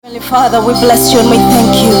Father, we bless you and we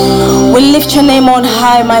thank you. We lift your name on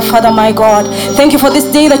high, my Father, my God. Thank you for this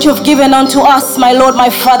day that you have given unto us, my Lord, my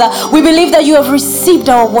Father. We believe that you have received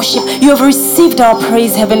our worship. You have received our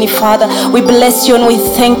praise, Heavenly Father. We bless you and we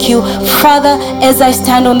thank you. Father, as I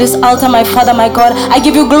stand on this altar, my Father, my God, I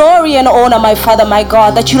give you glory and honor, my Father, my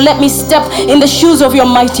God, that you let me step in the shoes of your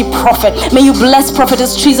mighty prophet. May you bless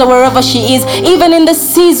Prophetess Teresa wherever she is, even in the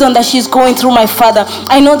season that she's going through, my Father.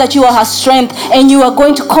 I know that you are her strength and you are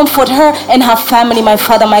going to comfort her and her family, my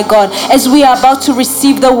Father, my God. As we are about to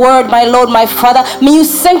receive the word, my Lord, my Father, may you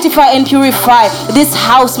sanctify and purify this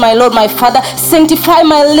house, my Lord, my Father. Sanctify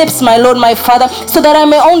my lips, my Lord, my Father, so that I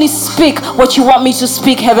may only speak what you want me to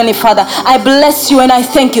speak, Heavenly Father. I bless you and I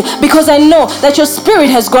thank you because I know that your spirit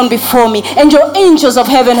has gone before me and your angels of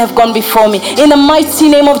heaven have gone before me. In the mighty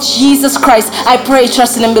name of Jesus Christ, I pray,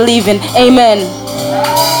 trusting and believing. Amen.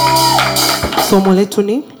 Somo letu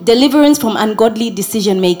ni deliverance from ungodly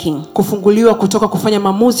decision making. Kufunguliwa kutoka kufanya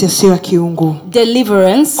maamuzi yasiyo ya kiungu.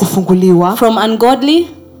 Deliverance kufunguliwa from ungodly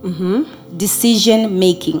decision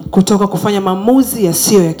making. Kutoka kufanya maamuzi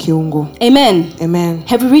yasiyo ya kiungu. Amen. Amen.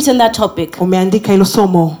 Have you written that topic? Umeandika hilo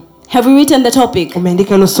somo? Have you written the topic?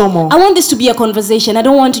 Umeandika hilo somo? I want this to be a conversation. I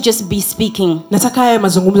don't want to just be speaking. Nataka haya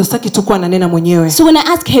mazungumzo, sitaki tu kuwa nanena mwenyewe. So when I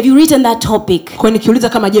ask, have you written that topic? Kwa nikiuliza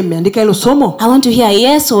kama je, mmeandika hilo somo? I want to hear a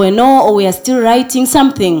yes or a no, or we are still writing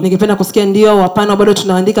something. Ningependa kusikia ndio au hapana, bado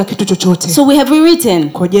tunaandika kitu chochote. So we have written?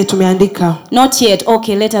 Kwa je, tumeandika? Not yet.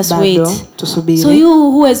 Okay, let us bado, wait. Tusubiri. So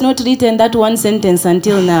you who has not written that one sentence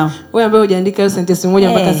until now. Wewe ambaye hujaandika hiyo sentence moja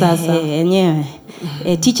mpaka sasa. Yeah.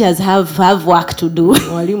 Teachers have work to do.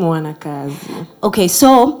 Walimu wana kazi. Okay,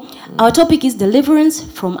 so our topic is deliverance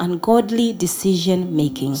from ungodly decision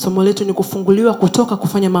making. Somo letu ni kufunguliwa kutoka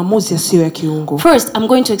kufanya maamuzi yasiyo ya kiungu. First, I'm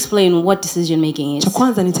going to explain what decision making is. Cha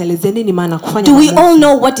kwanza nitaelezea nini maana kufanya maamuzi. Do we all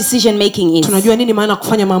know what decision making is? Tunajua nini maana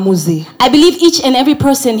kufanya maamuzi? I believe each and every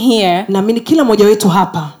person here naamini kila mmoja wetu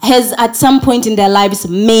hapa has at some point in their lives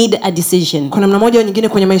made a decision. Kwa namna moja au nyingine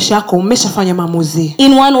kwenye maisha yako umeshafanya maamuzi.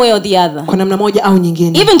 In one way or the other. Kwa namna moja au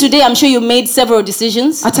nyingine. Even today I'm sure you made several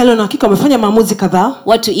decisions. Hata leo na hakika umefanya maamuzi kadhaa.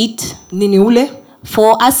 What to eat? Nini ule?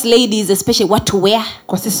 For us ladies especially, what to wear.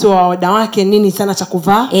 Kwa sisi wanawake nini sana cha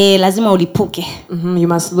kuvaa? Lazima ulipuke. You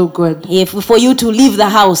must look good. For you to leave the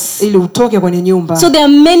house. Ili utoke kwenye nyumba. So there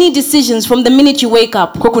are many decisions from the minute you wake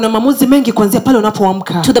up. Kwa kuna maamuzi mengi kuanzia pale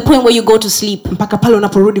unapoamka to the point where you go to sleep. Mpaka pale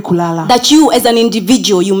unaporudi kulala. That you as an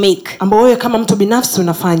individual you make. Ambao wewe kama mtu binafsi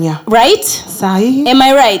unafanya. Right? Sahihi? Am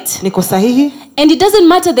I right? Niko sahihi? And it doesn't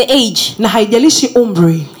matter the age. Na haijalishi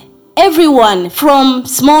umri. Everyone from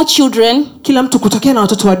small children, kila mtu kutokea na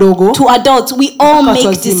watoto wadogo, to adults, we all make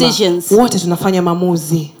decisions. Wote tunafanya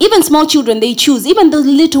maamuzi. Even small children, they choose. Even the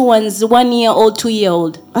little ones, 1 year old, 2 year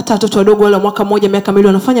old. Hata watoto wadogo wale mwaka mmoja miaka miwili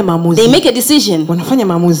wanafanya maamuzi. They make a decision. Wanafanya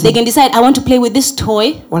maamuzi. They can decide, I want to play with this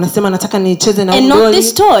toy. Wanasema nataka nicheze na and not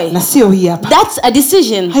this toy. Na sio hii hapa. That's a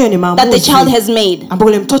decision that the child has made. Ambapo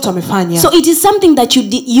ule mtoto amefanya. So it is something that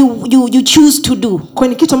you choose to do. Kwa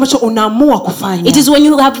ni kitu ambacho unaamua kufanya. It is when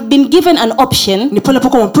you have been given an option. Ni pale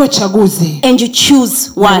unapokuwa umepewa chaguzi. And you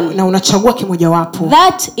choose one. Na unachagua kimoja wapo.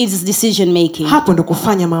 That is decision making. Hapo ndo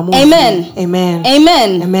kufanya maamuzi. Amen. Amen.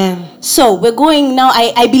 Amen. Amen. So we're going now.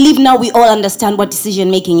 I believe now we all understand what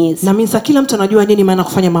decision making is. Na mimi kila mtu anajua nini maana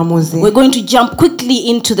kufanya maamuzi. We're going to jump quickly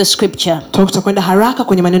into the scripture. Tutakwenda haraka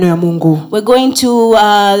kwenye maneno ya Mungu. We're going to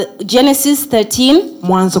Genesis 13.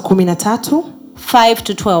 Mwanzo 13. 5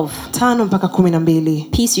 to 12. 5 mpaka 12.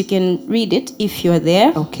 Please, you can read it if you are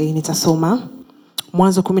there. Okay, nitasoma.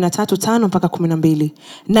 Mwanzo 13:5 mpaka 12.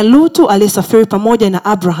 Na Lutu alisafiri pamoja na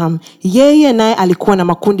Abraham, yeye naye alikuwa na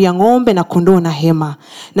makundi ya ng'ombe na kondoo na hema.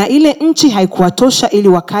 Na ile nchi haikuwatosha ili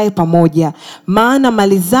wakae pamoja, maana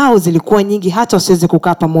mali zao zilikuwa nyingi hata wasiweze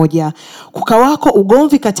kukaa pamoja. Kukawako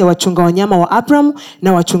ugomvi kati ya wachunga wanyama wa Abraham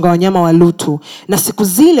na wachunga wanyama wa Lutu. Na siku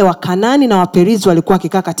zile Wakanani na Waperizi walikuwa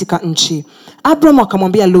wakikaa katika nchi. Abraham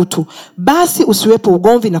akamwambia Lutu, basi usiwepo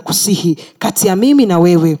ugomvi na kusihi kati ya mimi na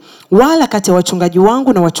wewe, wala kati ya wachungaji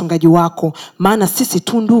wangu na wachungaji wako, maana sisi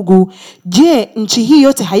tu ndugu. Je, nchi hii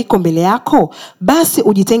yote haiko mbele yako? Basi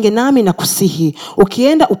ujitenge nami na kusihi.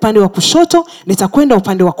 Ukienda upande wa kushoto, nitakwenda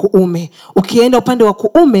upande wa kuume. Ukienda upande wa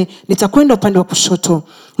kuume, nitakwenda upande wa kushoto.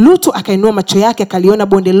 Lutu akainua macho yake akaliona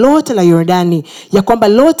bonde lote la Yordani, ya kwamba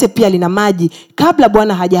lote pia lina maji, kabla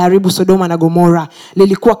Bwana hajaharibu Sodoma na Gomora.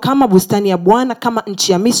 Lilikuwa kama bustani ya Bwana, kama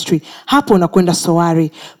nchi ya Misri, hapo unakwenda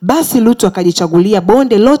Soari. Basi Lutu akajichagulia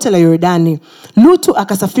bonde lote la Yordani. Lutu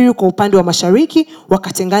akasafiri kwa upande wa mashariki,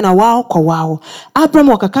 wakatengana wao kwa wao. Abraham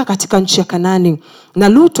akakaa katika nchi ya Kanani, na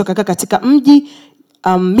Lutu akakaa katika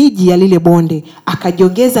miji ya lile bonde,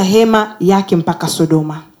 akajiongeza hema yake mpaka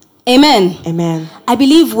Sodoma. Amen. Amen. I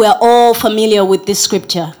believe we are all familiar with this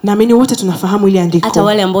scripture. Naamini wote tunafahamu ile andiko. Hata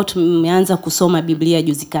wale ambao tumeanza kusoma Biblia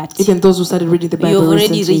juzi kati. Even those who started reading the Bible You've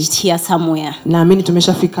already recently. reached here somewhere. Naamini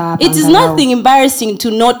tumeshafika hapa. It is nothing embarrassing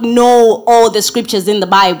to not know all the scriptures in the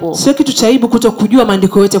Bible. Sio kitu cha aibu kutokujua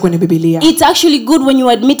maandiko yote kwenye Biblia. It's actually good when you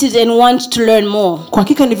admit it and want to learn more. Kwa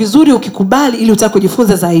hakika ni vizuri ukikubali ili utake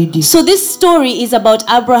kujifunza zaidi. So this story is about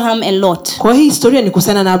Abraham and Lot. Kwa hii historia ni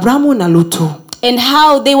kuhusiana na Abrahamu na Lutu. And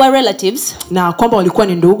how they were relatives. Na kwamba walikuwa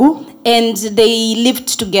ni ndugu. And they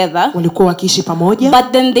lived together. Walikuwa wakiishi pamoja.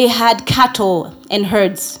 But then they had cattle and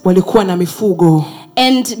herds. Walikuwa na mifugo.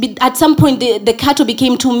 And at some point the cattle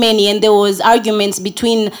became too many and there was arguments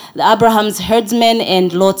between Abraham's herdsmen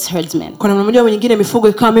and Lot's herdsmen. Kuna mmoja mwingine mifugo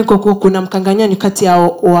ikawa mingi, kwa kuna mkanganyano kati ya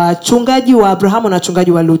wachungaji wa Abrahamu na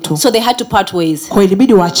wachungaji wa Lutu. So they had to part ways. Kwa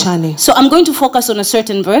ilibidi waachane. So I'm going to focus on a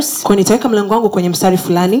certain verse. Kwa nitaweka mlango wangu kwenye mstari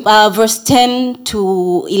fulani. Verse 10 to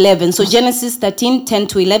 11. So Genesis 13:10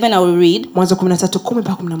 to 11 I will read. Mwanzo 13:10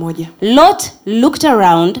 mpaka 11. Lot looked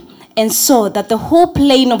around and saw that the whole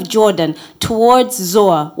plain of Jordan towards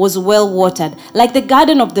Zoar was well watered, like the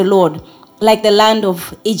garden of the Lord, like the land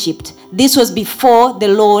of Egypt. This was before the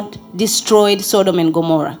Lord destroyed Sodom and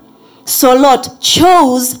Gomorrah. So Lot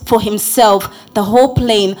chose for himself the whole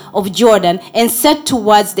plain of Jordan and set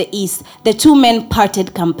towards the east. The two men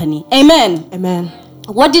parted company. Amen. Amen.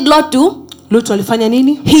 What did Lot do? Lutu alifanya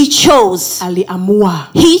nini? He chose. Aliamua.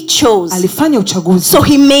 He chose. Alifanya uchaguzi. So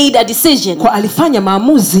he made a decision. Kwa alifanya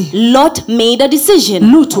maamuzi. Lot made a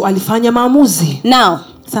decision. Lutu alifanya maamuzi. Now,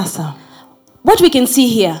 sasa what we can see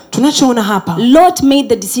here, tunachoona hapa, Lot made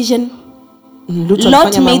the decision.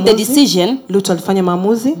 Lot made the decision Lutu alifanya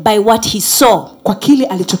maamuzi by what he saw, kwa kile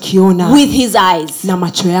alichokiona with his eyes. na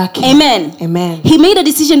macho yake. Amen. Amen. He made a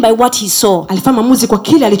decision by what he saw. Alifanya maamuzi kwa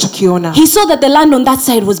kile alichokiona. He saw that the land on that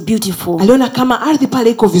side was beautiful. Aliona kama ardhi pale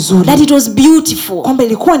iko vizuri. That it was beautiful. Kwamba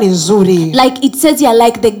ilikuwa ni nzuri. Like it says here,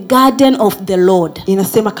 like the garden of the Lord.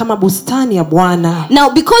 Inasema kama bustani ya Bwana. Now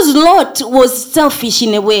because Lot was selfish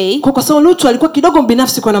in a way, kwa sababu Lutu alikuwa kidogo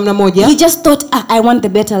binafsi kwa namna moja, he just thought, I want the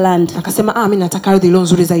better land. Akasema mimi nataka ardhi iliyo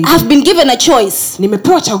nzuri zaidi. I've been given a choice.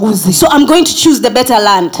 Nimepewa chaguzi. So I'm going to choose the better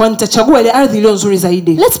land. Kwa nitachagua ile ardhi iliyo nzuri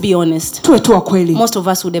zaidi. Let's be honest. Tuwe tu kweli. Most of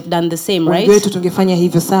us would have done the same, right? Wewe tungefanya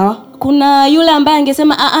hivyo, sawa? Kuna yule ambaye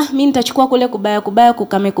angesema mimi nitachukua kule kubaya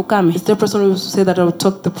kukame. Is there a person who say that I will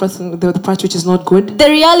talk the part which is not good? The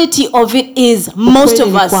reality of it is most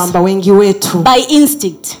of us, kwamba wengi wetu by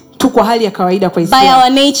instinct, tu kwa hali ya kawaida, kwa hisia, by our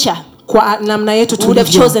nature, kwa namna yetu would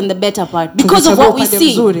have chosen the better part because of what we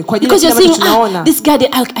see. Because you're saying, this garden,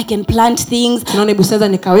 I can plant things. Tunaona busara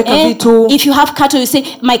nikaweka vitu. If you have cattle, you say,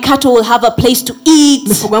 my cattle will have a place to eat.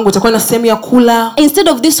 Mifugo yangu itakuwa na sehemu ya kula. Instead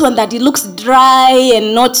of this one that it looks dry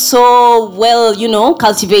and not so well,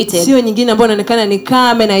 cultivated. Sio nyingine ambayo inaonekana ni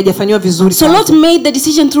kame na haijafanywa vizuri. So Lot made the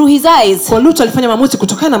decision through his eyes. Kwa Lot alifanya maamuzi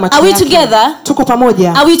kutokana na macho yake. Are we together? Tuko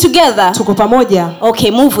pamoja. Are we together? Tuko pamoja.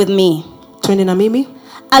 Okay, move with me. Twende na mimi.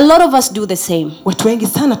 A lot of us do the same. Watu wengi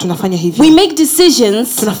sana tunafanya hivyo. We make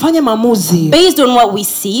decisions. Tunafanya maamuzi based on what we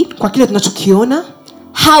see. Kwa kile tunachokiona.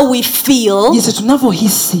 How we feel. Jinsi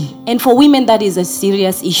tunavyohisi. And for women that is a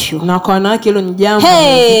serious issue. Na kwa wanawake hilo ni jambo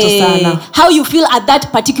zito sana. How you feel at that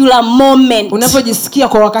particular moment. Unapojisikia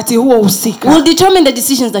kwa wakati huo husika. Will determine the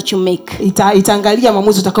decisions that you make. Itaangalia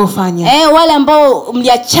maamuzi utakayofanya. Wale ambao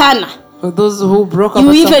mliachana. Those who broke up,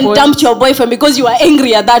 you even dumped your boyfriend because you were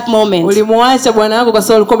angry at that moment. Ulimwacha bwana wako kwa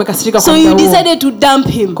sababu ulikuwa umekasirika kwa muda huo. So you decided to dump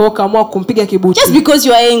him. Kwa kaamua kumpiga kibuti. Just because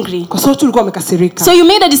you are angry. Kwa sababu tu ulikuwa umekasirika. So you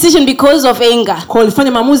made a decision because of anger. Kwa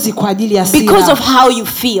ulifanya maamuzi kwa ajili ya hasira. Because of how you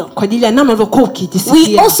feel. Kwa ajili ya namna unavyokuwa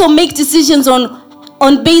ukijisikia. We also make decisions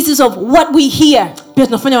on basis of what we hear. Pia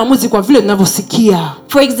tunafanya maamuzi kwa vile tunavyosikia.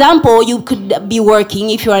 For example, you could be working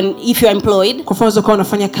if you're employed. Kwa mfano ukawa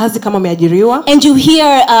unafanya kazi kama umeajiriwa. And you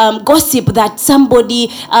hear gossip that somebody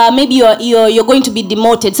maybe you're going to be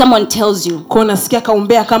demoted. Someone tells you. Kwa unasikia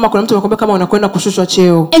kaumbea kama kuna mtu anakuambia kama unakwenda kushushwa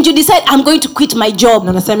cheo. And you decide I'm going to quit my job.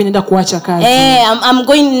 Na unasema mimi naenda kuacha kazi. I'm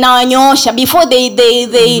going na nyosha before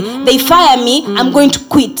they fire me, I'm going to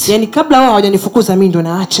quit. Yani kabla wao hawajanifukuza mimi ndo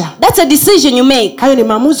naacha. That's a decision you make. Hayo ni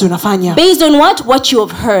maamuzi unafanya. Based on what you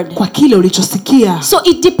have heard. Kwa kile ulichosikia. So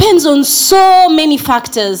it depends on so many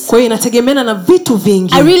factors. Kwa hiyo inategemeana na vitu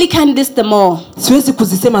vingi. I really can't list them all. Siwezi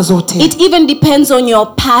kuzisema zote. It even depends on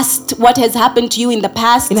your past, what has happened to you in the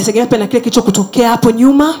past. Inategemea pia na kile kilichokutokea hapo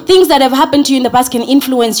nyuma. Things that have happened to you in the past can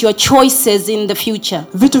influence your choices in the future.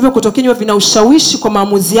 Vitu vya kutokea nyuma vina ushawishi kwa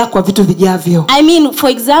maamuzi yako kwa vitu vijavyo. I mean, for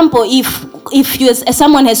example, if if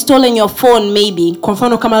someone has stolen your phone, maybe Kwa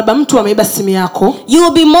mfano kama labda mtu ameiba simu yako, you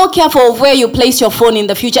will be more careful of where you place your phone in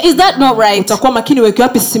the future. Is that not right? utakuwa makini weke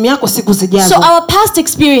wapi simu yako siku zijazo. So our past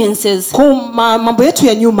experiences Kwa mambo yetu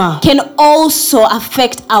ya nyuma can also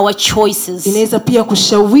affect our choices. inaweza pia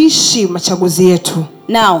kushawishi machaguzi yetu.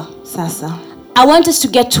 Now, Sasa I want us to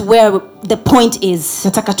get to where the point is.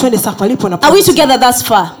 nataka twende sasa palipo na Are we together thus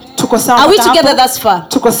far? Tuko sawa? Are we mpaka together hapo? thus far?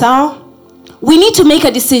 Tuko sawa? We need to make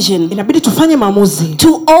a decision Inabidi tufanye maamuzi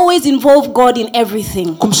to always involve God in everything.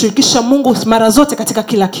 kumshirikisha Mungu mara zote katika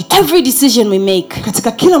kila kitu. Every decision we make.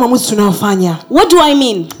 Katika kila maamuzi tunayofanya. What do I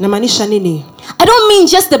mean? Namaanisha nini? I don't mean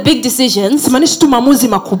just the big decisions. Simaanishi tu maamuzi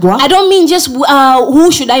makubwa. I don't mean just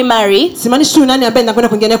who should I marry? Simaanishi tu nani ambaye nakwenda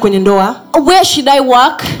kuingia naye kwenye ndoa. Where should I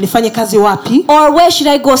work? Nifanye kazi wapi? Or where should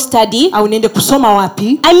I go study? Au niende kusoma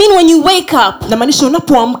wapi? I mean when you wake up Namaanisha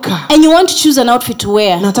unapoamka and you want to choose an outfit to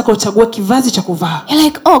wear. na nataka uchague kivazi cha kuvaa. You're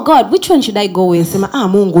like, oh God, which one should I go with? Sema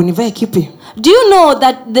Mungu nivae kipi? Do you know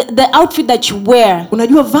that the outfit that you wear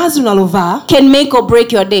Unajua vazi unalovaa can make or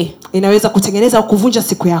break your day? inaweza kutengeneza au kuvunja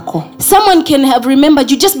siku yako. Someone can have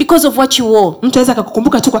remembered you just because of what you wore. Mtu anaweza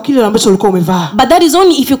kukukumbuka tu kwa kile ambacho ulikuwa umevaa. But that is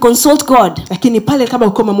only if you consult God. Lakini pale kama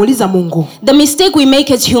uko umemuuliza Mungu. The mistake we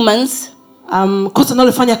make as humans Kosa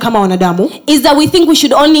tunalofanya kama wanadamu is that we think we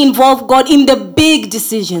should only involve God in the big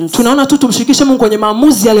decisions. tunaona tu tumshirikishe Mungu kwenye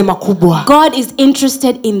maamuzi yale makubwa. God is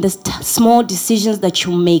interested in the small decisions that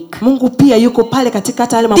you make. Mungu pia yuko pale katika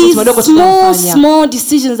hata yale maamuzi madogo tunayofanya. Small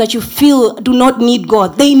decisions that you feel do not need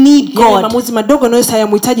God. They need God. Yale maamuzi madogo nayo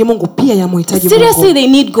hayamhitaji Mungu pia yamhitaji Mungu. Seriously, they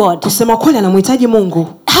need God. Kusema kweli anamhitaji Mungu.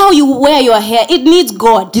 How you wear your hair, it needs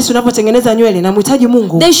God. Jinsi unavyotengeneza nywele inamhitaji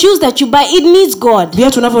Mungu. The shoes that you buy, it needs God.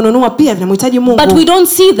 Viatu unavyonunua pia vinamhitaji Mungu. But we don't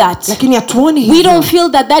see that. Lakini hatuoni hivyo. We don't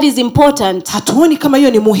feel that that is important. Hatuoni kama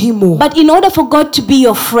hiyo ni muhimu. But in order for God to be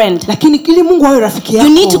your friend, Lakini ili Mungu awe rafiki yako,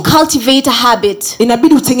 you need to cultivate a habit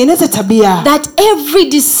inabidi utengeneze tabia that every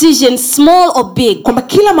decision, small or big, kwamba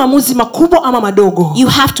kila maamuzi makubwa ama madogo you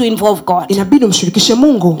have to involve God. inabidi umshirikishe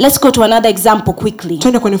Mungu. Let's go to another example quickly.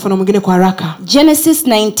 Twende kwenye mfano mwingine kwa haraka. Genesis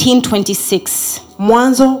 19:26.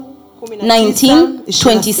 Mwanzo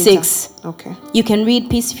 19:26. Okay. You can read,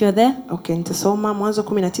 please, if you're there. Okay, nitasoma Mwanzo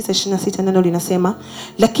 19:26. Neno linasema,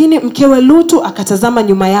 lakini mkewe Lutu akatazama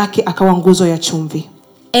nyuma yake akawa nguzo ya chumvi.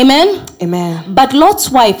 Amen. Amen. But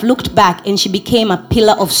Lot's wife looked back and she became a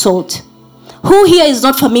pillar of salt. Who here is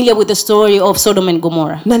not familiar with the story of Sodom and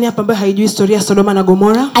Gomorrah? Nani hapa ambaye haijui historia ya Sodoma na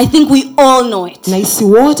Gomora? I think we all know it. Na isi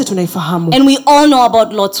wote tunaifahamu. And we all know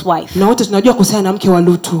about Lot's wife. Na wote tunajua kuhusiana na mke wa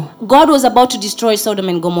Lutu. God was about to destroy Sodom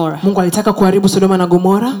and Gomorrah. Mungu alitaka kuharibu Sodoma na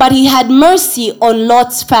Gomora. But he had mercy on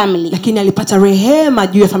Lot's family. Lakini alipata rehema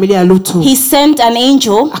juu ya familia ya Lutu. He sent an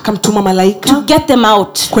angel Akamtuma malaika to get them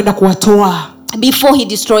out kwenda kuwatoa before he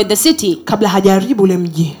destroyed the city. kabla hajaribu ule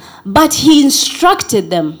mji. But he instructed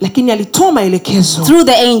them Lakini alitoa maelekezo through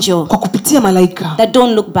the angel kwa kupitia malaika that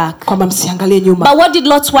don't look back. kwamba msiangalie nyuma. But what did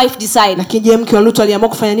Lot's wife decide? Lakini je, mke wa Lutu aliamua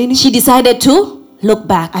kufanya nini? She decided to look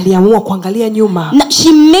back. Aliamua kuangalia nyuma. Now,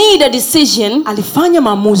 she made a decision Alifanya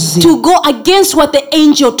maamuzi to go against what the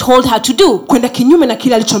angel told her to do. kwenda kinyume na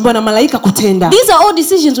kile alichoambiwa na malaika kutenda. These are all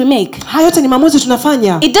decisions we make. Haya yote ni maamuzi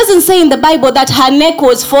tunafanya. It doesn't say in the Bible that her neck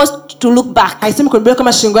was forced to look back. Haisemi kwa Biblia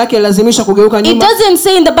kama shingo yake ilazimishwa kugeuka It nyuma. doesn't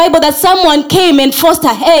say in the Bible that someone came and forced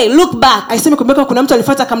her, hey, look back. Haisemi kwa Biblia kuna mtu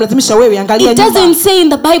alifuata akamlazimisha wewe angalia It nyuma. doesn't say in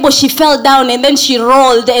the Bible she fell down and then she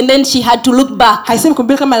rolled and then she had to look back. Haisemi kwa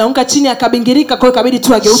Biblia kama alianguka chini akabingirika kwa hiyo ikabidi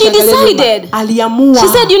tu ageuke She angalie nyuma. decided. Aliamua. She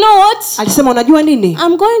said, you know what? Alisema unajua nini?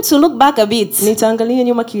 I'm going to look back a bit. Nitaangalia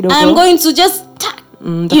nyuma kidogo. I'm going to just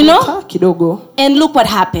you know, kidogo. and look what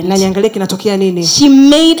happened. Na niangalie kinatokea nini. She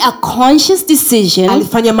made a conscious decision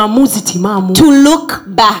Alifanya maamuzi timamu to look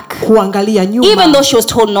back, kuangalia nyuma. even though she was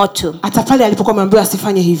told not to. Hata pale alipokuwa ameambiwa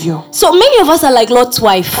asifanye hivyo. So many of us are like Lot's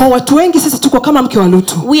wife. Kwa watu wengi sisi tuko kama mke wa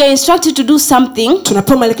Lutu. We are instructed to do something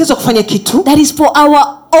Tunapewa maelekezo kufanya kitu that is for our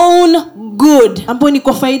own good, ambayo ni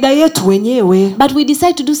kwa faida yetu wenyewe. but we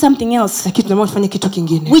decide to do something else, Lakini tunaamua kufanya kitu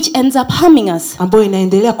kingine which ends up harming us. ambayo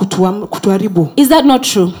inaendelea kutuharibu. Is that not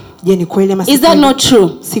true? Je, ni kweli ama si Is that kweli? not true?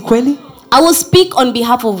 Si kweli? I will speak on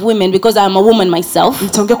behalf of women because I am a woman myself.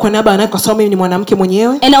 Nitaongea kwa niaba ya wanawake kwa sababu mimi ni mwanamke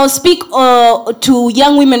mwenyewe. And I will speak to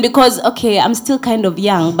young women because, okay, I'm still kind of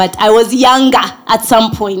young, but I was younger at some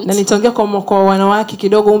point. Na nitaongea kwa wanawake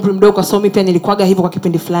kidogo umri mdogo kwa sababu mimi pia nilikuwaga hivyo kwa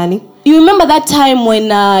kipindi fulani. You remember that time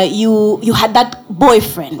when you had that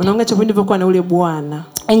boyfriend Unaongea cha pindi nilipokuwa na ule bwana.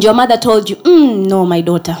 and your mother told you, no, my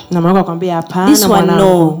daughter, Na mama akwambia hapana this one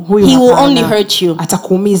mwanangu. no, he will only hurt you.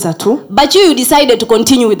 Atakuumiza tu. But you decided to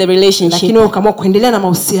continue with the relationship. Lakini wewe ukaamua kuendelea na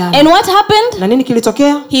mahusiano. And what happened? Na nini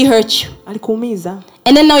kilitokea? He hurt you. alikuumiza.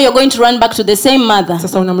 And then now you're going to run back to the same mother.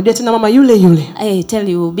 Sasa unamrudia tena mama yule yule. I tell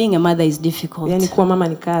you, being a mother is difficult. Yaani kuwa mama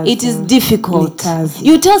ni kazi. It is difficult. Ni kazi.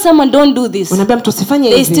 You tell someone don't do this. Unaambia mtu usifanye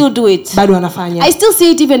hivi. They still do it. Bado wanafanya. I still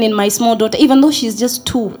see it even in my small daughter, even though she's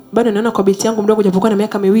just 2. Bado naona kwa binti yangu mdogo japokuwa na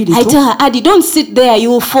miaka 2 tu. I tell her, Adi, don't sit there,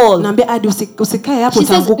 you will fall. Naambia Adi usikae hapo She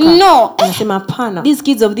utaanguka. says, no. Anasema hapana. These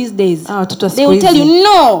kids of these days, they will tell you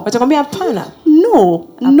no. Watakwambia hapana.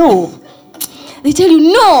 No. They tell you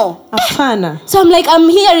no. Hapana. So I'm like, I'm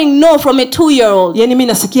hearing no from a 2-year-old. Yaani mimi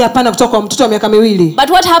nasikia hapana kutoka kwa mtoto wa miaka 2. But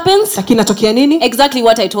what happens? Lakini natokea nini? Exactly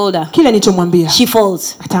what I told her. Kile nilichomwambia. She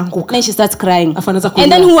falls. Ataanguka. Then she starts crying.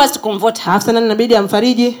 And then who has to comfort her? Hafsa nani inabidi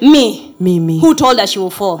amfariji? Mimi. Who told her she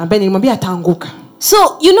will fall? Ambaye nilimwambia ataanguka. So,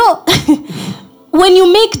 you know, when you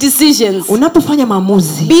make decisions, unapofanya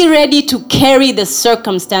maamuzi, be ready to carry the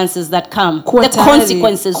circumstances that come. The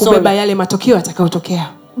consequences. Kubeba yale matokeo yatakayotokea.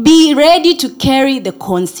 Be ready to carry the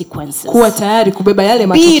consequences. Kuwa tayari kubeba yale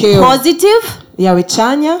matokeo. Be positive, yawe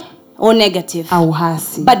chanya or negative. Au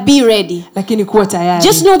hasi. But be ready. Lakini kuwa tayari.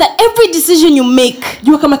 Just know that every decision you make,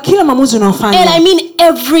 jua kama kila maamuzi unayofanya, and I mean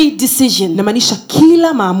every decision, namaanisha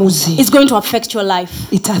kila maamuzi, is going to affect your life.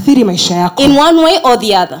 Itaathiri maisha yako. In one way or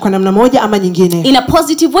the other. Kwa namna moja ama nyingine. In a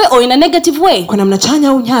positive way or in a negative way. Kwa namna chanya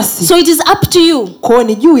au hasi. So it is up to you. Kwa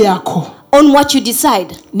ni juu yako. On what you decide.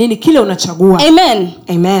 Nini kile unachagua. Amen.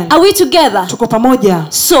 Amen. Are we together? Tuko pamoja.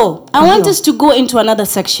 So, I want us to go into another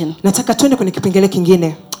section. Nataka tuende kwenye kipengele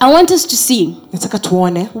kingine. I want us to see. Nataka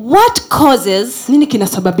tuone. What causes nini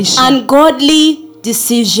kinasababisha ungodly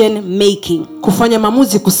decision making? Kufanya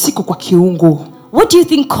maamuzi kusiko kwa kiungu. What do you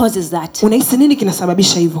think causes that? Unahisi nini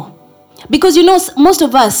kinasababisha hivyo? Because you know, most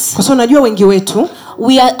of us, kwa sababu unajua wengi wetu,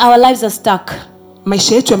 our lives are stuck.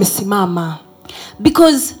 Maisha yetu yamesimama.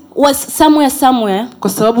 Because was somewhere, kwa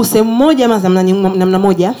sababu sehemu moja ama namna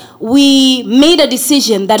moja, we made a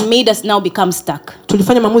decision that made us now become stuck.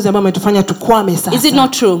 Tulifanya maamuzi ambayo yametufanya tukwame sasa. Is it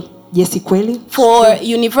not true? Yes, kweli. For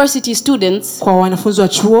university students, kwa wanafunzi wa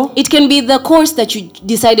chuo, it can be the course that you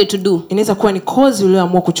decided to do. Inaweza kuwa ni course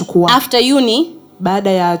uliyoamua kuchukua. After uni, baada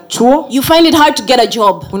ya chuo, you find it hard to get a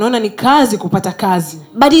job. Unaona ni kazi kupata kazi.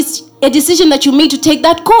 But it's a decision that you made to take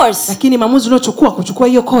that course. Lakini maamuzi uliochukua kuchukua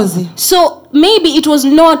hiyo kozi. So maybe it was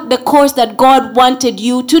not the course that God wanted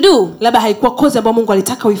you to do. Labda haikuwa kozi ambayo Mungu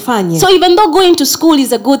alitaka uifanye. So even though going to school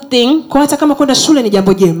is a good thing, kwa hata kama kwenda shule ni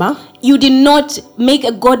jambo jema, you did not make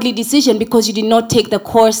a godly decision because you did not take the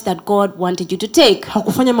course that God wanted you to take.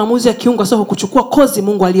 Hakufanya maamuzi ya kiungu, sababu kuchukua kozi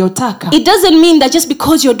Mungu aliyotaka. It doesn't mean that just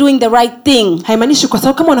because you're doing the right thing, haimaanishi kwa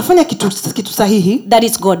sababu kama unafanya kitu sahihi, that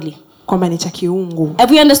is godly. Kwamba ni cha kiungu.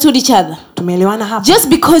 Have we understood each other? Tumeelewana hapa. Just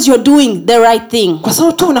because you're doing the right thing, kwa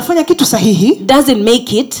sababu tu unafanya kitu sahihi, doesn't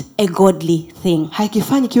make it a godly thing.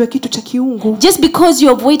 Haikifanyi kiwe kitu cha kiungu. Just because you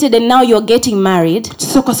have waited and now you're getting married,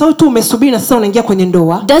 so kwa sababu tu umesubiri na sasa unaingia kwenye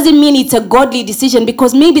ndoa, doesn't mean it's a godly decision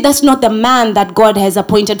because maybe that's not the man that God has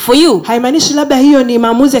appointed for you. Haimaanishi labda hiyo ni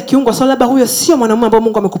maamuzi ya kiungu, so labda huyo sio mwanamume ambaye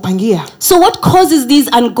Mungu amekupangia. So what causes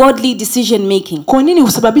these ungodly decision making? Kwa nini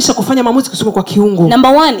husababisha kufanya maamuzi kusiko kwa kiungu?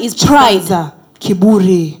 Number 1 is pride.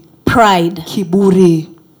 Kiburi. Pride. Kiburi.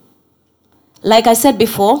 Like I said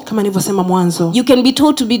before, kama nilivyosema mwanzo, you can be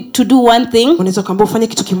told to do one thing, unaweza kuambiwa ufanye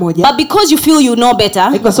kitu kimoja, but because you feel you know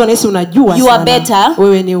better, kwa sababu unahisi unajua you sana, are better,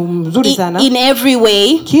 wewe ni mzuri sana, in every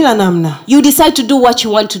way, kila namna, you decide to do what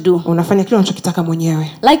you want to do. Unafanya kile unachokitaka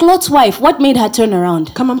mwenyewe. Like Lot's wife, what made her turn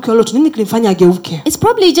around? Kama mke wa Lot, nini kilimfanya ageuke? It's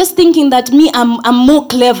probably just thinking that I'm more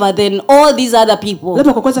clever than all these other people.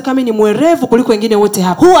 Labda kwa kwanza kama ni mwerevu kuliko wengine wote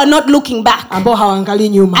hapa, who are not looking back, ambao hawaangalii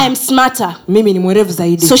nyuma. I am smarter. Mimi ni mwerevu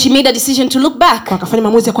zaidi. So she made a decision to look back. Akafanya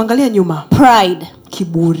maamuzi ya kuangalia nyuma. Pride.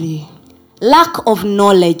 Kiburi. Lack of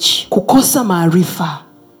knowledge. Kukosa maarifa.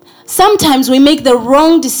 Sometimes we make the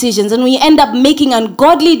wrong decisions and we end up making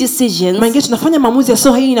ungodly decisions. Maingia tunafanya maamuzi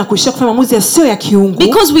yasiyo sahihi na kuishia kufanya maamuzi yasiyo ya kiungu.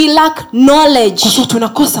 Because we lack knowledge. Kwa sababu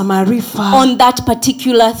tunakosa maarifa on that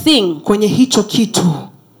particular thing. Kwenye hicho kitu.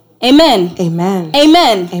 Amen. Amen.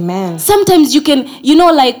 Amen. Amen. Sometimes you can, you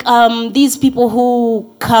know, like these people who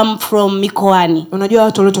come from mikoani. Unajua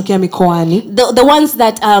watu waliotokea mikoani. The ones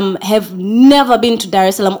that have never been to Dar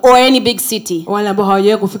es Salaam or any big city. Wale ambao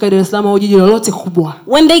hawajawahi kufika Dar es Salaam au jiji lolote kubwa.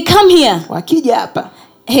 When they come here, wakija hapa,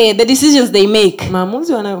 hey, the decisions they make,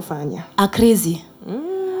 maamuzi wanayofanya, are crazy.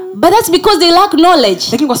 But that's because they lack knowledge.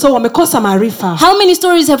 Lakini kwa sababu wamekosa maarifa. How many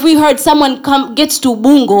stories have we heard someone gets to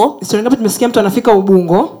Ubungo? Historia ngapi tumesikia mtu anafika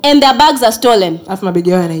Ubungo and their bags are stolen? Alafu mabegi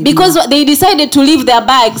yao yanaibiwa. Because they decided to leave their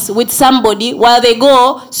bags with somebody while they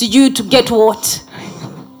go sijui to get what?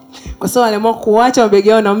 Kwa sababu waliamua kuacha mabegi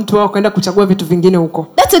yao na mtu wao kwenda kuchagua vitu vingine huko.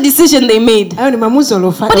 That's a decision they made. Hayo ni maamuzi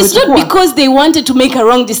waliofanya. But it's not because they wanted to make a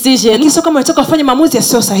wrong decision. Sio kama wanataka kufanya maamuzi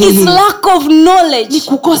yasiyo sahihi. It's lack of knowledge. Ni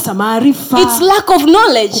kukosa maarifa. It's lack of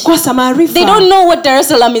knowledge. Kukosa maarifa. They don't know what Dar es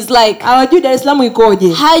Salaam is like. Hawajui Dar es Salaam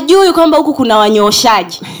ikoje. Hajui kwamba huku kuna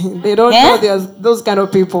wanyooshaji. They don't know there's those kind of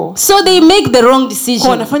people. So they make the wrong decision.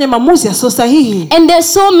 Wanafanya maamuzi yasiyo sahihi. And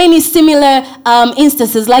there's so many similar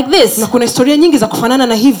instances like this. Na kuna historia nyingi za kufanana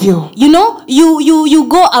na hivyo. You know, you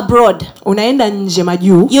go abroad. Unaenda nje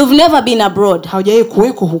majuu. You've never been abroad. Haujawahi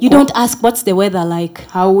kuweko huko. You don't ask what's the weather like.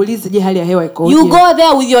 Hauulizi je hali ya hewa ikoje. You go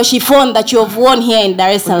there with your chiffon that you have worn here in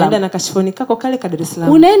Dar es Salaam. Unaenda na kashifoni kako kale ka Dar es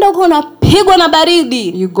Salaam. Unaenda huko unapigwa na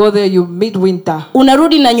baridi. You go there you midwinter.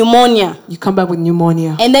 Unarudi na pneumonia. You come back with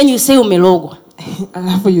pneumonia. And then you say umelogwa.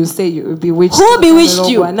 Alafu you say you bewitched. Who bewitched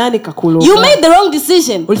you? Nani kakuloga? You made the wrong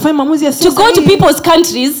decision. Ulifanya maamuzi yasiyo sahihi. To go to people's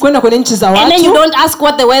countries. Kwenda kwenye nchi za watu. And then you don't ask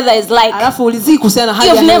what the weather is like. Alafu ulizi kuhusiana hali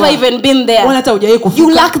ya hewa. You've never even been there. Wala hata hujawahi kufika. You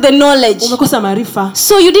lack the knowledge. Umekosa maarifa.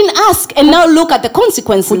 So you didn't ask and now look at the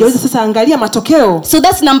consequences. Hujaweza sasa angalia matokeo. So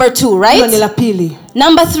that's number 2, right? Hiyo ni la pili.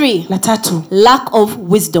 Number 3. La tatu. Lack of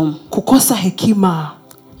wisdom. Kukosa hekima.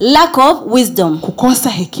 Lack of wisdom. Kukosa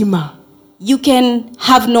hekima. You can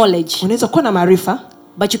have knowledge. Unaweza kuwa na maarifa,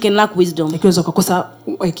 but you can lack wisdom. Unaweza kukosa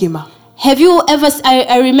hekima. Have you ever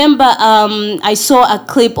I remember I saw a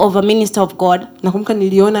clip of a minister of God. Nakumbuka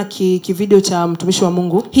niliona video cha mtumishi wa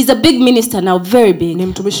Mungu. He's a big minister now, very big. Ni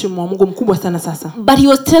mtumishi wa Mungu mkubwa sana sasa. But he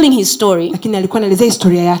was telling his story. Lakini alikuwa anaelezea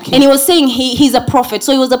historia yake. And he was saying he's a prophet.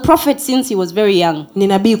 So he was a prophet since he was very young. Ni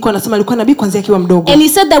nabii, kwa anasema alikuwa nabii kuanzia akiwa mdogo. And he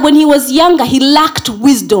said that when he was younger he lacked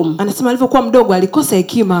wisdom. Anasema alivyokuwa mdogo alikosa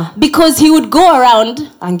hekima. Because he would go around.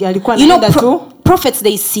 Alikuwa anaenda tu. Prophets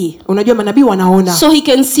they see. Unajua manabii wanaona. So he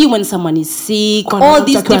can see when someone is sick, all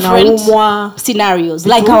these different scenarios,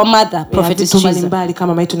 like our mother, Prophetess Triza.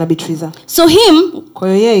 Kama maitu nabii Triza. So him, kwa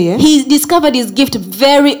yeye, he discovered his gift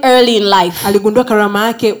very early in life. Aligundua karama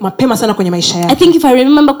yake mapema sana kwenye maisha yake. I think if I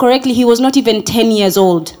remember correctly, he was not even 10 years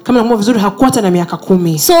old. Kama nakumbuka vizuri hakuwa hata na miaka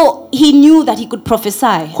 10. So he knew that he could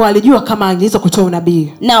prophesy. Kwa alijua kama angeweza kutoa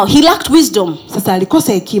unabii. Now he lacked wisdom. Sasa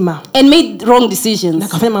alikosa hekima. And made wrong decisions. Na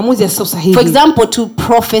kafanya maamuzi yasiyo sahihi. For example, to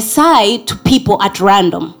prophesy to people at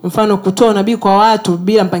random. Mfano kutoa unabii kwa watu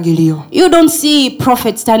bila mpangilio. You don't see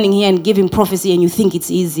prophets standing here and giving prophecy and you think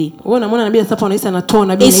it's easy. Wewe unaona nabii sasa anaweza anatoa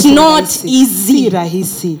unabii. It's not easy. Si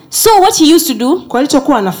rahisi. So what he used to do, kwa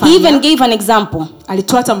alichokuwa anafanya, he even gave an example.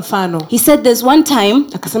 Alitoa hata mfano. He said there's one time,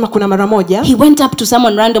 akasema kuna mara moja, he went up to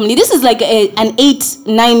someone randomly. This is like an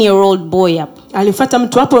 8-9-year-old boy up. Alifuata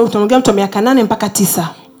mtu hapo, utamwambia mtu wa miaka 8 mpaka 9.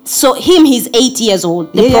 So he's 8 years old.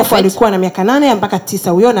 The prophet alikuwa na miaka 8 mpaka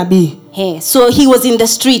 9, huyo nabii. So he was in the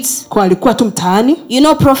streets. Kwa alikuwa tu mtaani. You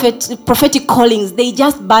know prophetic callings, they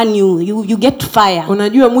just burn you get fire.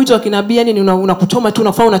 Unajua mwito wa kinabii yani unakuchoma tu,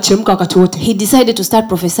 unafaa unachemka wakati wote. He decided to start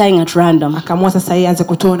prophesying at random. Akaamua sasa yeye aanze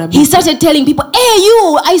kutoa nabii. He started telling people, "Hey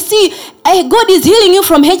you, I see God is healing you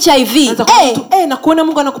from HIV." Na kuona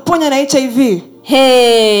Mungu anakuponya na HIV.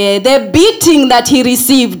 Hey, the beating that he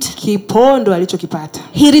received. Kipondo alichokipata.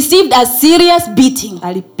 He received a serious beating.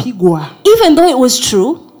 Alipigwa. Even though it was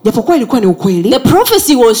true. Japokuwa ilikuwa ni ukweli. The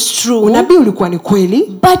prophecy was true. Unabii ulikuwa ni kweli.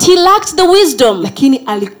 But he lacked the wisdom. Lakini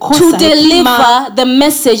alikosa to deliver the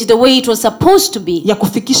message the way it was supposed to be. Ya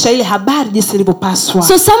kufikisha ile habari jinsi ilivyopaswa.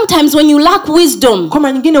 So sometimes when you lack wisdom, kwa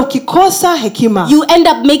mara nyingine ukikosa hekima, you end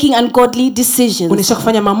up making ungodly decisions. Unaisha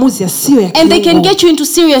kufanya maamuzi yasiyo ya kiungu. And they can get you into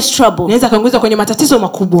serious trouble. Inaweza kuingiza kwenye matatizo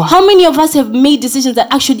makubwa. How many of us have made decisions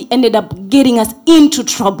that actually ended up getting us into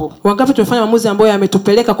trouble? Wangapi tumefanya maamuzi ambayo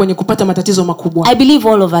yametupeleka kwenye kupata matatizo makubwa? I believe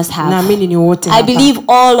all of us have. Naamini ni wote hapa. I believe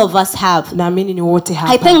all of us have. Naamini ni wote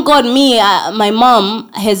hapa. I thank God my mom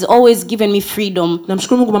has always given me freedom.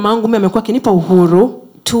 Namshukuru Mungu mama yangu mimi amekuwa akinipa uhuru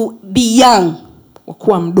to be young,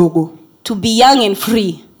 kuwa mdogo. To be young and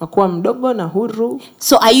free. Kuwa mdogo na huru.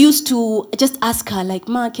 So I used to just ask her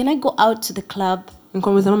like, "Ma, can I go out to the club?"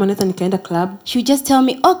 Nikamwambia mama naweza nikaenda club. She would just tell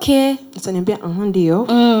me, "Okay." Ataniambia ndio.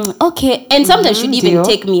 Okay. And sometimes she'd even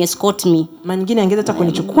take me, escort me. Mara nyingine angeza hata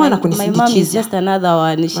kunichukua na kunisindikiza. My mom is just another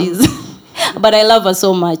one. She's but I love her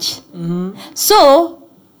so much. So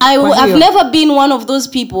I've never been one of those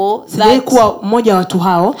people that kuwa mmoja wa watu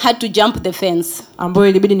hao had to jump the fence. Ambayo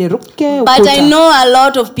ilibidi niruke ukuta. But I know a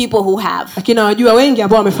lot of people who have. Lakini nawajua wengi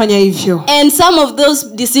ambao wamefanya hivyo. And some of those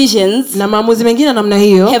decisions na maamuzi mengine namna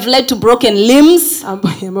hiyo have led to broken limbs.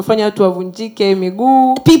 Ambayo yamefanya watu wavunjike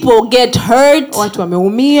miguu. People get hurt. Watu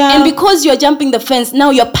wameumia. And because you are jumping the fence,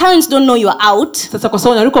 now your parents don't know you are out. Sasa kwa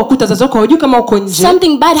sababu unaruka ukuta sasa hujui kama uko nje.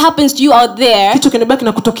 Something bad happens to you out there. Kitu kinabaki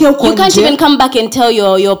na kutokea huko nje. You can't even come back and tell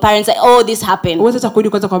your your parents like, oh, this happened. Uweze kurudi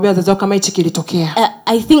kwanza kuambia wazazi wako kama hichi kilitokea.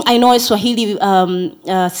 I think I know a Swahili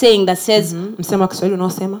saying that says msemo wa Kiswahili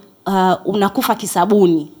unaosema unakufa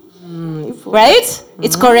kisabuni. Right?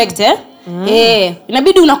 It's correct, eh?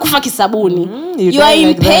 Inabidi unakufa kisabuni. You are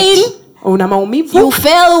in pain. Una maumivu. You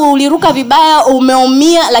fell, uliruka vibaya,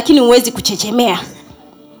 umeumia lakini huwezi kuchechemea.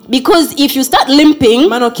 Because if you start limping,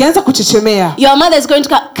 maana ukianza kuchechemea, your mother is going to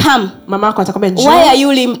come. Mama yako atakwambia njoo. Why are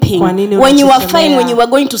you limping? When you were fine when you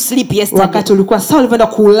were going to sleep yesterday. Wakati ulikuwa sawa ulivyoenda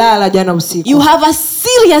kulala jana usiku. You have a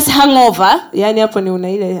serious hangover. Yani hapo ni una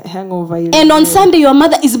ile hangover ile. And on Sunday your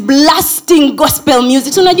mother is blasting gospel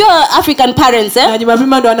music. So unajua African parents, eh? Na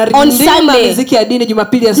Jumapili ndo anarindima muziki ya dini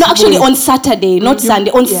Jumapili asubuhi. No, actually on Saturday, not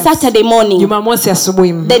Sunday, on Saturday morning. Jumamosi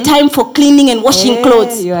asubuhi. The time for cleaning and washing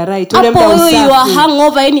clothes. You are right. Ule muda usafi. You are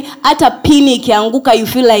hangover, yani hata pini ikianguka you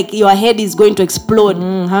feel like your head is going to explode.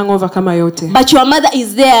 Hangover kama yote. But your mother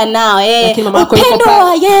is there now, upendo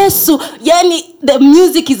wa Yesu. Yani the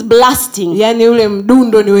music is blasting. Yani ule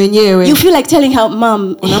mdundo ni wenyewe. You feel like telling her,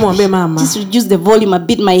 mom, unamwambia mama, just reduce the volume a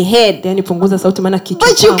bit, my head. Yani punguza sauti maana kichwa.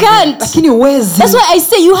 But you can't. Lakini uwezi. That's why I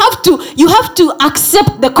say you have to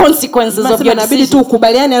accept the consequences of your decision. Tu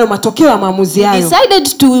ukubaliane hayo matokeo ya maamuzi hayo. You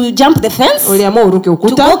decided to jump the fence. Uliamua uruke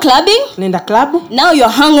ukuta. To go clubbing. Nenda club. Now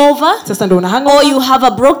you're hangover. Sasa ndo una hangover. Or you have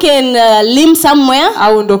a broken limb somewhere.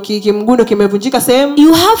 Au ndo kimgundo kimevunjika sehemu.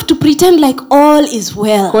 You have to pretend like all is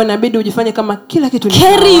well. Kwa inabidi ujifanye kama kila kitu ni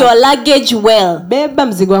sawa. Carry your luggage well. Beba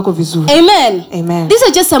mzigo wako vizuri. Amen. Amen. These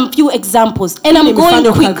are just some few examples and I'm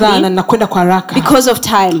going quickly na nakwenda kwa haraka because of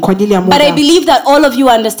time. Kwa ajili ya muda. But I believe that all of you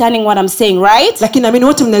are understanding what I'm saying, right? Lakini naamini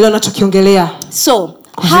wote mnaelewa ninachokiongelea. So,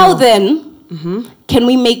 how then can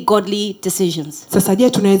we make godly decisions? Sasa je,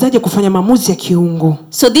 tunawezaje kufanya maamuzi ya kiungu?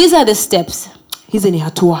 So these are the steps. Hizi ni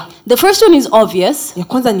hatua. The first one is obvious. Ya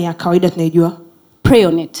kwanza ni ya kawaida tunaijua. Pray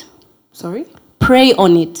on it. Sorry? Pray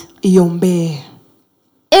on it. Iombe.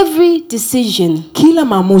 Every decision. Kila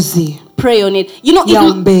maamuzi. Pray on it. You know,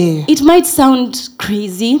 it might sound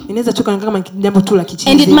crazy. Inaweza toka kama jambo tu la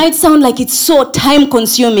kichizi. And it might sound like it's so time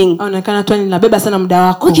consuming. Unaonekana tu ninabeba sana muda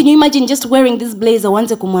wako. Can you imagine just wearing this blazer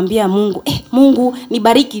uanze kumwambia Mungu, Mungu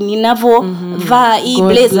nibariki ninavyo vaa hii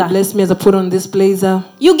blazer. Bless me as I put on this blazer.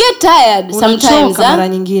 You get tired sometimes,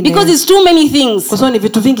 because it's too many things. Kwa sababu ni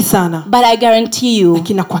vitu vingi sana. But I guarantee you,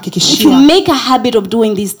 lakini nakuhakikishia, if you make a habit of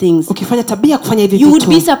doing these things, ukifanya tabia kufanya hivi vitu, you would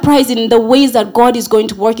be surprised in the ways that God is going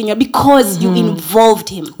to work in you because you involved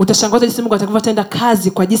him. Utashangaa jinsi Mungu atakavyotenda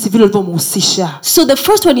kazi kwa jinsi vile ulivyomhusisha. So the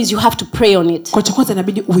first one is you have to pray on it. Kwa kwanza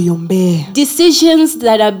inabidi uiombee. Decisions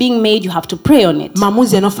that are being made, you have to pray on it.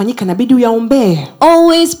 Maamuzi yanayofanyika inabidi uyaombee.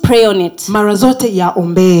 Always pray on it. Mara zote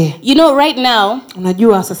yaombee. You know, right now,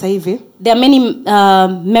 unajua sasa hivi there are many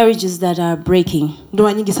marriages that are breaking.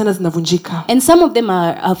 Ndoa nyingi sana zinavunjika. And some of them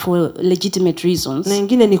are for legitimate reasons. Na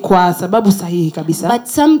nyingine ni kwa sababu sahihi kabisa. But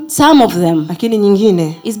some of them, lakini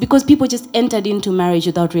nyingine, is because people just entered into marriage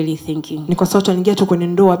without really thinking. Ni kwa sababu wanaingia tu kwenye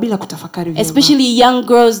ndoa bila kutafakari vyema. Especially young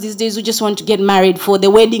girls these days who just want to get married for the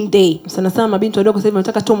wedding day. Sana sana mabinti wadogo sasa hivi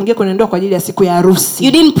wanataka tu muingie kwenye ndoa kwa ajili ya siku ya harusi.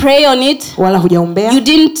 You didn't pray on it. Wala hujaombea. You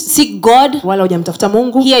didn't seek God. Wala hujamtafuta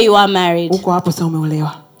Mungu. Here you are married. Uko hapo sasa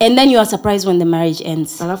umeolewa. And then you are surprised when the marriage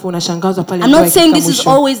ends. Alafu unashangazwa pale. I'm not saying this is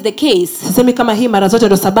always the case. Sisemi kama hii mara zote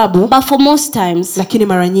ndo sababu. But for most times, lakini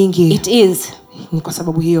mara nyingi it is. Ni kwa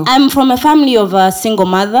sababu hiyo. I'm from a family of a single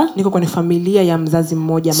mother. Niko kwenye familia ya mzazi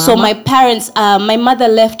mmoja mama. So my parents, my mother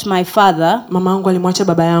left my father. Mama yangu alimwacha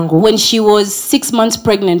baba yangu when she was 6 months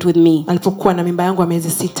pregnant with me. Alipokuwa na mimba yangu ya miezi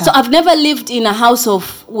 6. So I've never lived in a house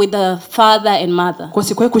with a father and mother. Kwa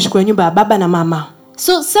sikuwahi kuishi kwenye nyumba ya baba na mama.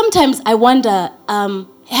 So sometimes I wonder,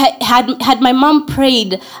 had my mom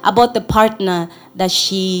prayed about the partner that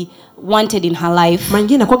she wanted in her life,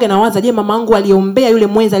 mangine kwaga nawaza, je, mama yangu aliombea yule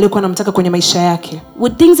mwenza aliyekuwa anamtaka kwenye maisha yake?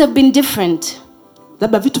 Would things have been different?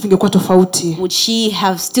 Labda vitu vingekuwa tofauti. Would she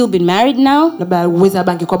have still been married now? Labda uweza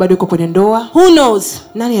angekuwa bado yuko kwenye ndoa. Who knows?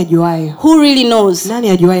 Nani ajuaye? Who really knows? Nani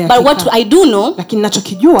ajuaye? But what I do know, lakini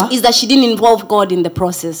ninachokijua, is that she didn't involve God in the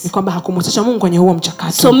process. Ni kwamba hakumhusisha Mungu kwenye huo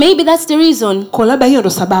mchakato. So maybe that's the reason. Kwa labda hiyo ndo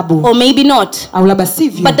sababu. Or maybe not. Au labda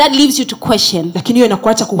sivyo. But that leaves you to question. Lakini hiyo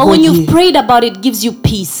inakuacha kuhoji. But when you've prayed about it, gives you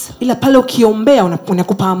peace. Ila pale ukiombea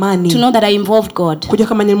unakupa amani. To know that I involved God. Kujua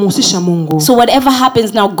kama nilimhusisha Mungu. So whatever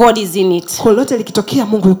happens now, God is in it. Kwa lote likitokea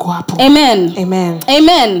Mungu yuko hapo. Amen. Amen.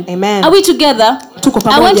 Amen. Amen. Are we together? Tuko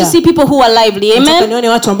pamoja. I want to see people who are lively. Amen. Nataka nione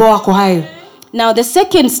watu ambao wako hai. Now the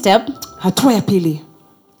second step. Hatua ya pili.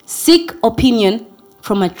 Seek opinion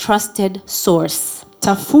from a trusted source.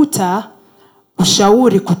 Tafuta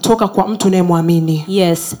ushauri kutoka kwa mtu unayemwamini.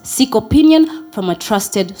 Yes, seek opinion from a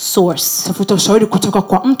trusted source. Tafuta ushauri kutoka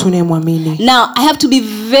kwa mtu unayemwamini. Now, I have to be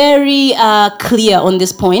very clear on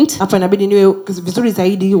this point. Hapa inabidi niwe vizuri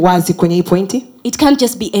zaidi wazi kwenye hii pointi. It can't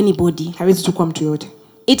just be anybody. Haiwezi tu kuwa mtu yote.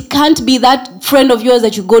 It can't be that friend of yours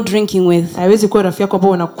that you go drinking with. Haiwezi kuwa rafiki yako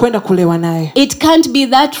ambao unakwenda kulewa naye. It can't be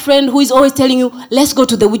that friend who is always telling you, let's go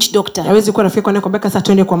to the witch doctor. Haiwezi kuwa rafiki yako anayekwambia sasa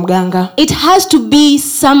twende kwa mganga. It has to be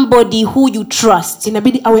somebody who you trust.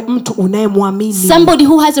 Inabidi awe mtu unayemwamini. Somebody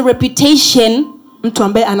who has a reputation, mtu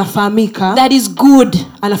ambaye anafahamika, that is good.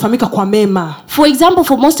 Anafahamika kwa mema. For example,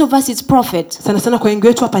 for most of us it's prophet. Sana kwa wengi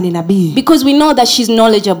wetu hapa ni nabii. Because we know that she's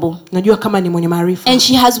knowledgeable. Najua kama ni mwenye maarifa. And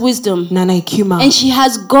she has wisdom. Na ana hekima. And she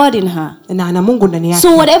has God in her. Na ana Mungu ndani yake.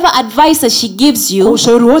 So whatever advice that she gives you,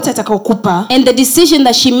 ushauri wote atakaokupa, and the decision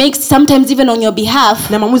that she makes sometimes even on your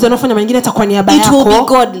behalf, na maamuzi anayofanya mengine hata kwa niaba yako, it will be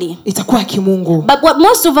godly. Itakuwa ya kimungu. But what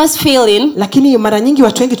most of us fail in, lakini mara nyingi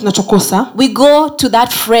watu wengi tunachokosa, we go to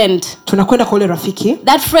that friend. Tunakwenda kwa yule rafiki.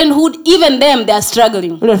 That friend who even them they are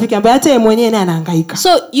struggling. Yule rafiki ambaye hata yeye mwenyewe naye anahangaika. So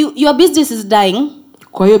your business is dying.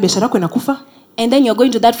 Kwa hiyo biashara yako inakufa. And then you're going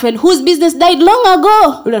to that friend whose business died long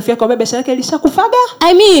ago. Yule rafiki yako ambaye biashara yake ilishakufaga.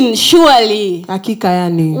 I mean, surely. Hakika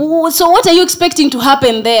yani. So what are you expecting to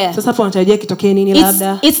happen there? Sasa hapo unatarajia kitokee nini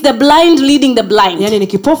labda? It's the blind leading the blind. Yani ni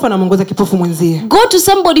kipofu na muongoza kipofu mwenzie. Go to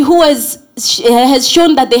somebody who has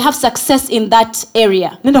shown that they have success in that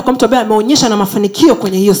area. Nenda kwa mtu ambaye ameonyesha na mafanikio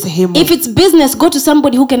kwenye hiyo sehemu. If it's business, go to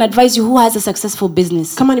somebody who can advise you who has a successful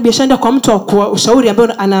business. Kama ni biashara, nenda kwa mtu kwa ushauri ambaye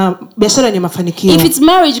ana biashara yenye mafanikio. If it's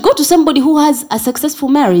marriage, go to somebody who has a successful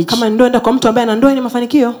marriage. Kama ndoa, nenda kwa mtu ambaye ana ndoa yenye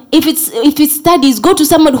mafanikio. If it's studies, go to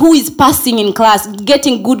somebody who is passing in class,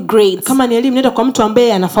 getting good grades. Kama ni elimu, nenda kwa mtu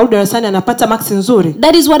ambaye anafaulu darasani, anapata marks nzuri.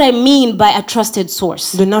 That is what I mean by a trusted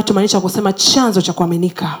source. Ndio ninachomaanisha kusema chanzo cha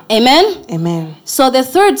kuaminika. Amen. Amen. So the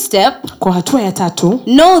third step, kwa hatua ya tatu,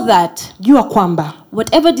 know that jua kwamba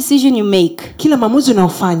whatever decision you make, kila maamuzi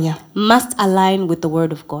unayofanya, must align with the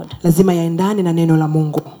word of God. Lazima yaendane na neno la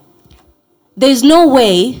Mungu. There is no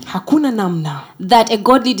way, hakuna namna, that a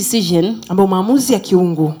godly decision ambayo maamuzi ya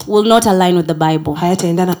kiungu will not align with the Bible.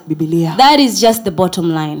 hayataendana na Biblia. That is just the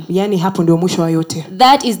bottom line. Yani hapo ndio mwisho wa yote.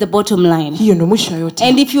 That is the bottom line. Hiyo ndio mwisho wa yote.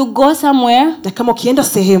 And if you go somewhere, na kama ukienda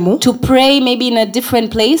sehemu to pray maybe in a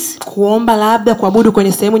different place, kuomba labda kuabudu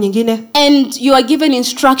kwenye sehemu nyingine, and you are given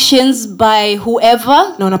instructions by whoever,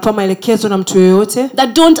 na unapewa maelekezo na mtu yeyote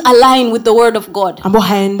that don't align with the word of God, ambao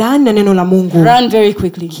haendani na neno la Mungu, run very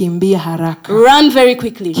quickly. Kimbia haraka. Run very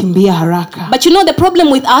quickly. Kimbia haraka. But you know the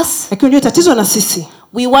problem with us? Lakini ndio tatizo na sisi.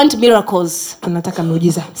 We want miracles. Tunataka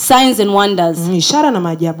miujiza. Signs and wonders. Ishara na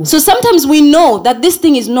maajabu. So sometimes we know that this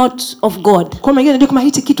thing is not of God. Kwa maana ndio kama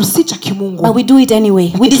hichi kitu si cha kimungu. But we do it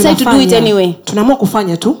anyway. We decide to do it anyway. Tunaamua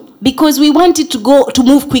kufanya tu. Because we want it to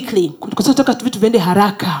move quickly. Kwa sababu tunataka vitu viende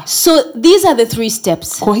haraka. So these are the 3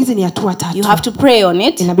 steps. Kwa hizi ni hatua tatu. You have to pray on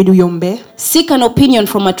it. Inabidi uombe. Seek an opinion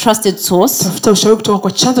from a trusted source. Tafuta ushauri kutoka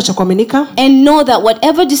kwa chanzo cha kuaminika. And know that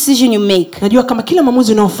whatever decision you make, najua kama kila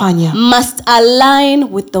maamuzi unayofanya must align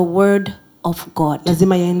with the word of God.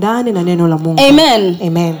 Lazima yaendane na neno la Mungu. Amen.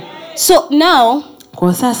 Amen. So now,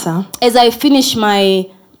 kwa sasa, as I finish my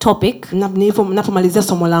topic, napomalizia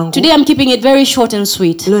somo langu, today I'm keeping it very short and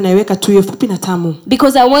sweet. Leo naiweka tu fupi na tamu.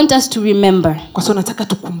 Because I want us to remember. Kwa sababu nataka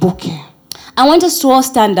tukumbuke. I want us to all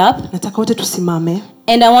stand up. Nataka wote tusimame.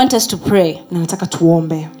 And I want us to pray. Na nataka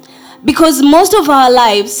tuombe. Because most of our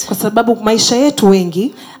lives, kwa sababu maisha yetu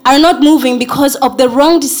wengi, are not moving because of the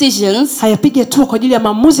wrong decisions hayapigi hatua kwa ajili ya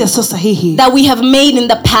maamuzi yasiyo sahihi that we have made in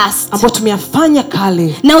the past. ambayo tumeyafanya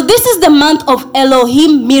kale. Now this is the month of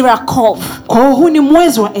Elohim Miracle. Kwa huu ni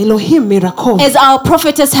mwezi wa Elohim Miracle. As our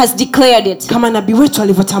prophetess has declared it. Kama nabii wetu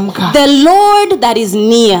alivyotamka. The Lord that is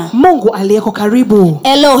near. Mungu aliyeko karibu.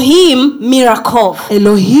 Elohim Miracle.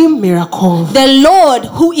 Elohim Miracle. The Lord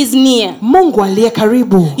who is near. Mungu aliye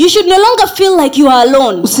karibu. You should no longer feel like you are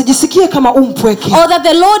alone. Usijisikie kama umpweke. Or that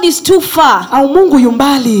the Lord is too far. Au Mungu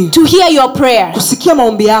yumbali. To hear your prayer. Kusikia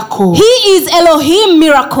maombi yako. He is Elohim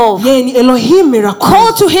Miracle. Yeye ni Elohim Miracle.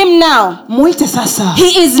 Call to him now. Muite sasa.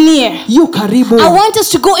 He is near. Yu karibu. I want us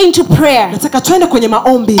to go into prayer. Nataka tuende kwenye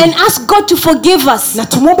maombi. And ask God to forgive us. Na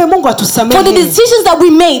tumuombe Mungu atusamehe. For the decisions that we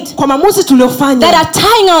made. Kwa maamuzi tuliofanya. That are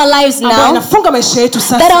tying our lives now. Ambayo nafunga maisha yetu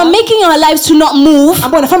sasa. That are making our lives to not move.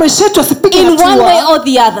 Ambayo nafanya maisha yetu asipige hatua. In one way or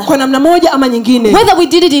the other. Kwa namna moja ama nyingine. Whether we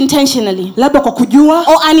did it intentionally. Labda kwa kujua.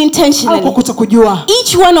 Or unintentionally. Au kwa kutokujua.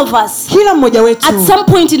 Each one of us. Kila mmoja wetu. At some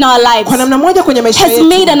point in our lives. Kwa namna moja kwenye maisha yetu.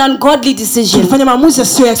 Has made an ungodly decision. Tulifanya maamuzi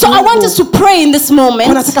yasiyo ya kimungu. So I want us to pray in this moment.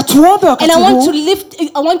 Kwa nataka tuombe wakati huu. And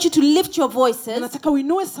I want you to lift your voices. Nataka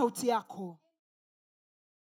uinue sauti yako.